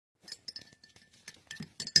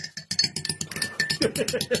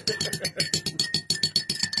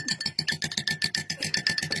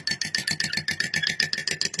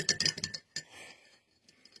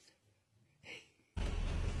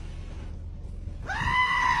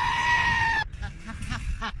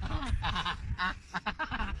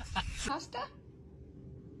Pasta?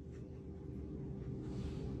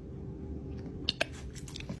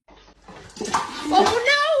 Oh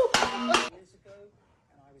no! Years ago,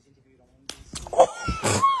 and I was interviewed on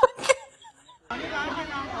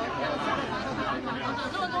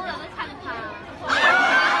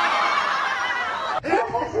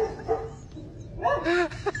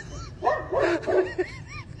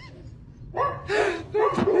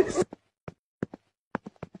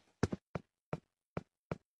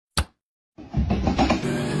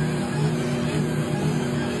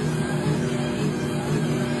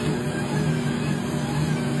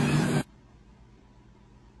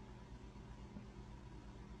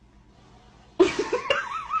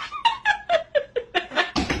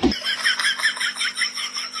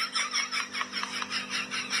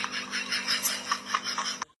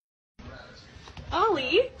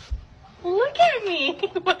Ollie, look at me.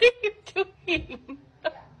 What are you doing?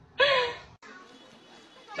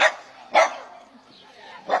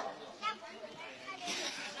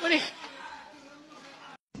 What are you...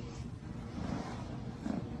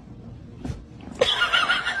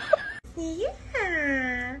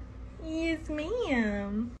 Yeah. Yes,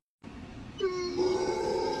 ma'am.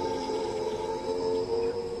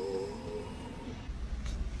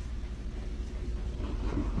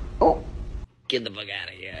 Oh. Get the fuck out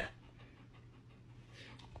of here.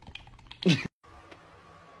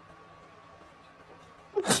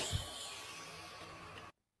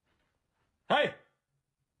 Hey!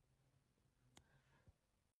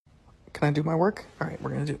 Can I do my work? All right,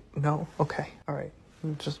 we're gonna do. No? Okay. All right.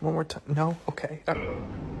 Just one more time. No? Okay.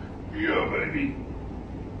 Yeah, baby.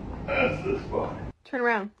 That's the spot. Turn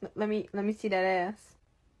around. Let me see that ass.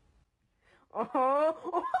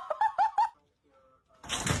 Oh.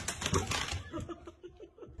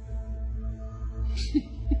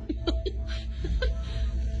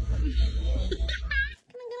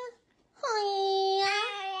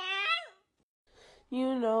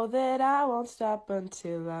 You know that I won't stop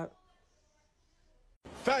until I...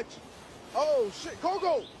 Fetch! Oh shit,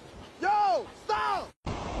 Coco! Yo, stop!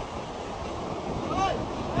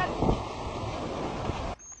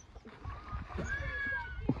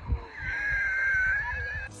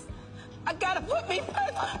 I gotta put me first!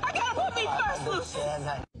 I gotta put me first, Lucy!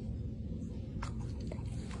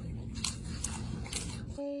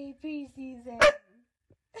 Hey, preseason.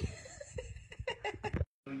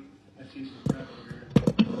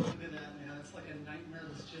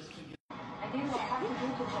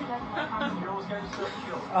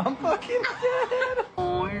 I'm fucking dead.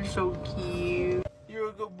 Oh, you're so cute. You're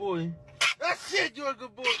a good boy. That's it, you're a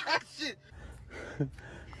good boy. That's it.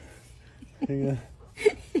 Yeah.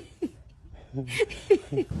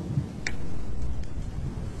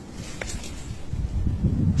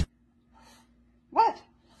 What?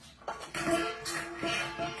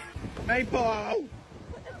 Hey, Paul.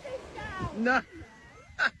 No.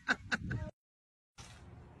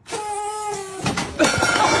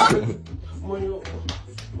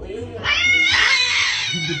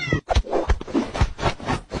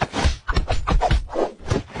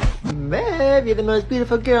 Babe, you're the most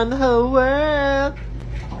beautiful girl in the whole world.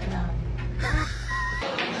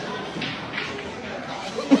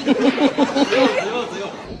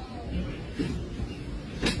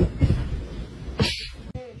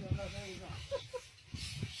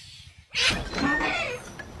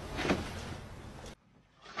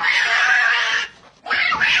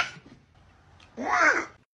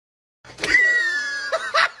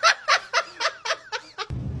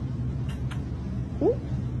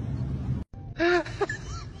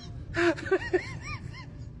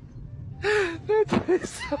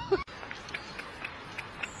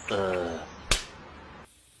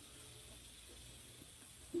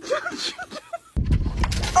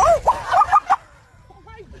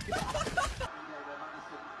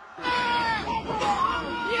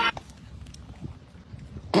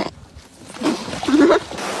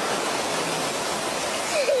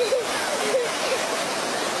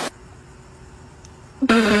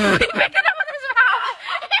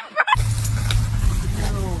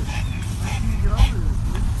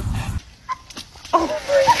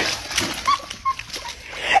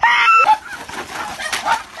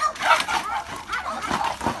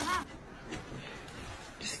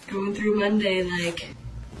 Just going through Monday like...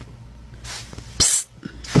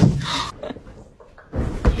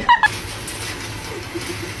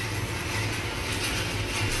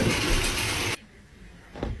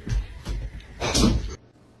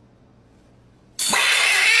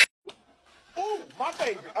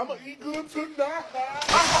 I'm gonna eat good tonight.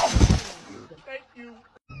 Thank you.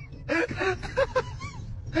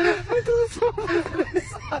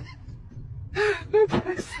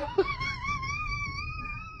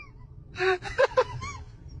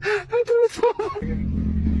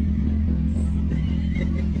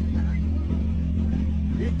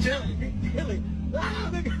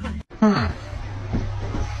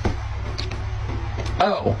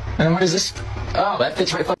 Oh, and what is this? Oh, that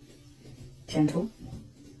fits right. Gentle.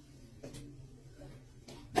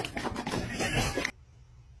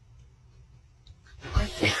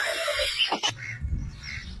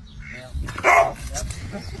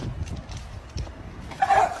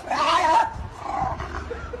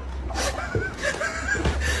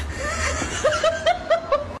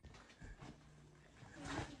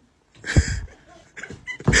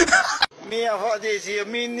 Minha avó dizia,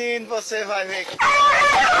 menino, você vai ver.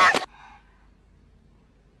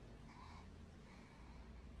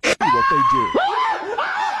 What they do.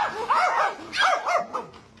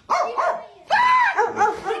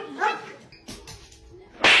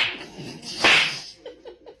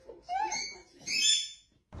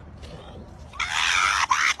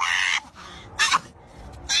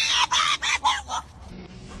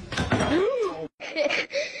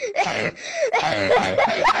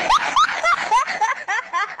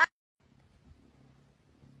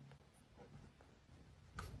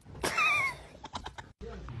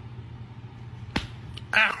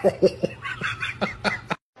 Ow!